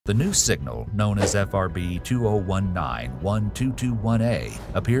The new signal, known as FRB 2019-1221A,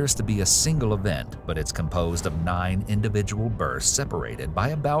 appears to be a single event, but it's composed of 9 individual bursts separated by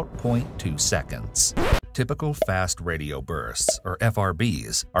about 0.2 seconds. Typical fast radio bursts, or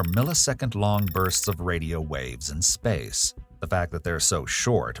FRBs, are millisecond-long bursts of radio waves in space. The fact that they're so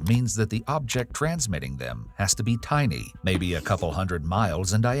short means that the object transmitting them has to be tiny, maybe a couple hundred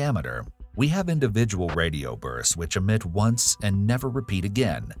miles in diameter. We have individual radio bursts which emit once and never repeat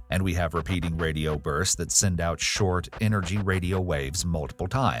again, and we have repeating radio bursts that send out short energy radio waves multiple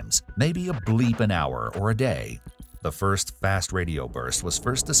times, maybe a bleep an hour or a day. The first fast radio burst was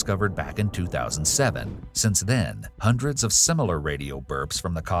first discovered back in 2007. Since then, hundreds of similar radio burps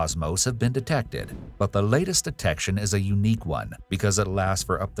from the cosmos have been detected, but the latest detection is a unique one because it lasts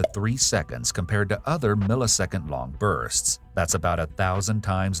for up to 3 seconds compared to other millisecond-long bursts. That's about 1,000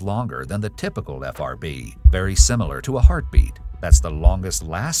 times longer than the typical FRB, very similar to a heartbeat. That's the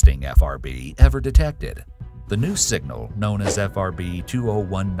longest-lasting FRB ever detected. The new signal, known as FRB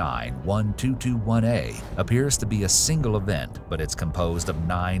 2019-1221A, appears to be a single event, but it's composed of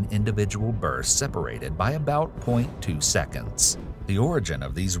 9 individual bursts separated by about 0.2 seconds. The origin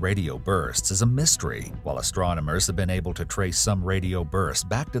of these radio bursts is a mystery. While astronomers have been able to trace some radio bursts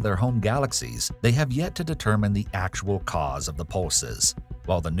back to their home galaxies, they have yet to determine the actual cause of the pulses.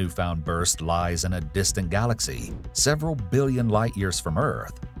 While the newfound burst lies in a distant galaxy, several billion light-years from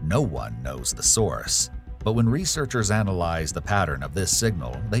Earth, no one knows the source. But when researchers analyzed the pattern of this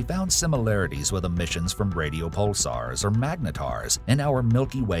signal, they found similarities with emissions from radio pulsars or magnetars in our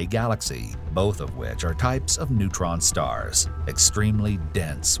Milky Way galaxy, both of which are types of neutron stars, extremely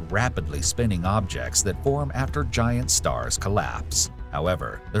dense, rapidly spinning objects that form after giant stars collapse.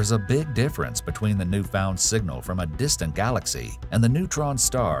 However, there's a big difference between the newfound signal from a distant galaxy and the neutron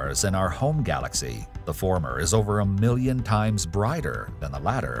stars in our home galaxy. The former is over 1 million times brighter than the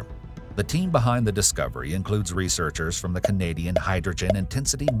latter. The team behind the discovery includes researchers from the Canadian Hydrogen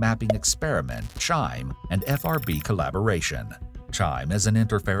Intensity Mapping Experiment, CHIME, and FRB collaboration. CHIME is an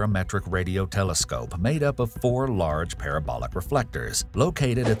interferometric radio telescope made up of 4 large parabolic reflectors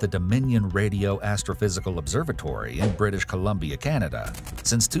located at the Dominion Radio Astrophysical Observatory in British Columbia, Canada.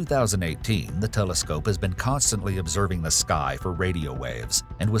 Since 2018, the telescope has been constantly observing the sky for radio waves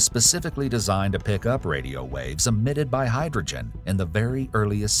and was specifically designed to pick up radio waves emitted by hydrogen in the very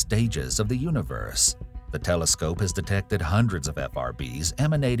earliest stages of the universe. The telescope has detected hundreds of FRBs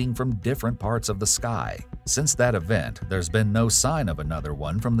emanating from different parts of the sky. Since that event, there's been no sign of another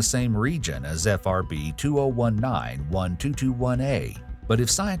one from the same region as FRB 2019-1221A. But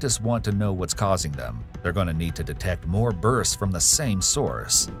if scientists want to know what's causing them, they're going to need to detect more bursts from the same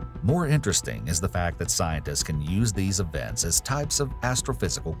source. More interesting is the fact that scientists can use these events as types of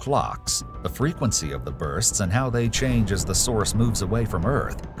astrophysical clocks. The frequency of the bursts and how they change as the source moves away from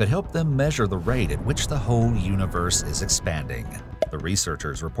Earth could help them measure the rate at which the whole universe is expanding. The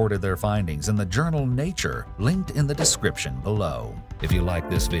researchers reported their findings in the journal Nature, linked in the description below. If you like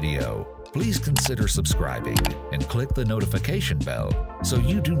this video, please consider subscribing and click the notification bell so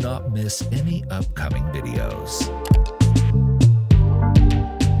you do not miss any upcoming videos.